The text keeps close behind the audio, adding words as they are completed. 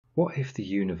What if the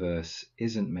universe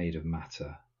isn't made of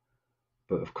matter,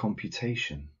 but of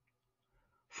computation?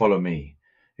 Follow me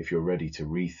if you're ready to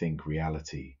rethink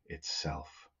reality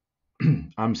itself.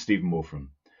 I'm Stephen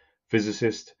Wolfram,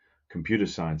 physicist, computer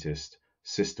scientist,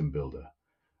 system builder,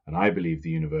 and I believe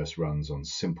the universe runs on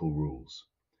simple rules.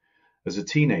 As a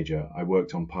teenager, I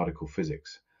worked on particle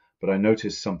physics, but I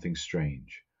noticed something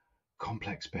strange.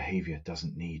 Complex behavior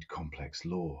doesn't need complex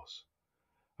laws.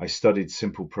 I studied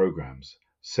simple programs,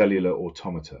 cellular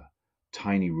automata,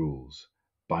 tiny rules,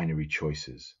 binary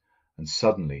choices, and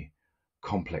suddenly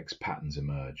complex patterns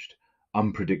emerged,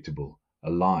 unpredictable,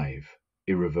 alive,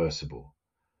 irreversible.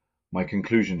 My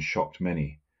conclusion shocked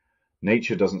many.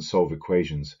 Nature doesn't solve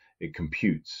equations, it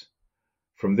computes.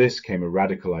 From this came a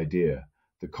radical idea,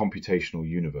 the computational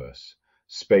universe.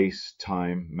 Space,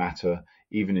 time, matter,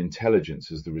 even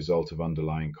intelligence as the result of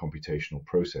underlying computational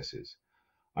processes.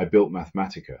 I built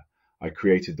Mathematica. I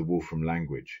created the Wolfram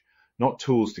language. Not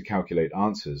tools to calculate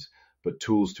answers, but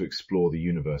tools to explore the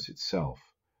universe itself.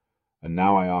 And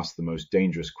now I ask the most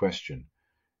dangerous question.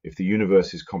 If the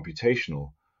universe is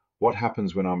computational, what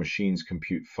happens when our machines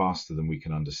compute faster than we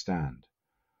can understand?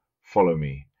 Follow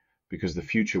me, because the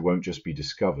future won't just be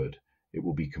discovered, it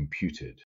will be computed.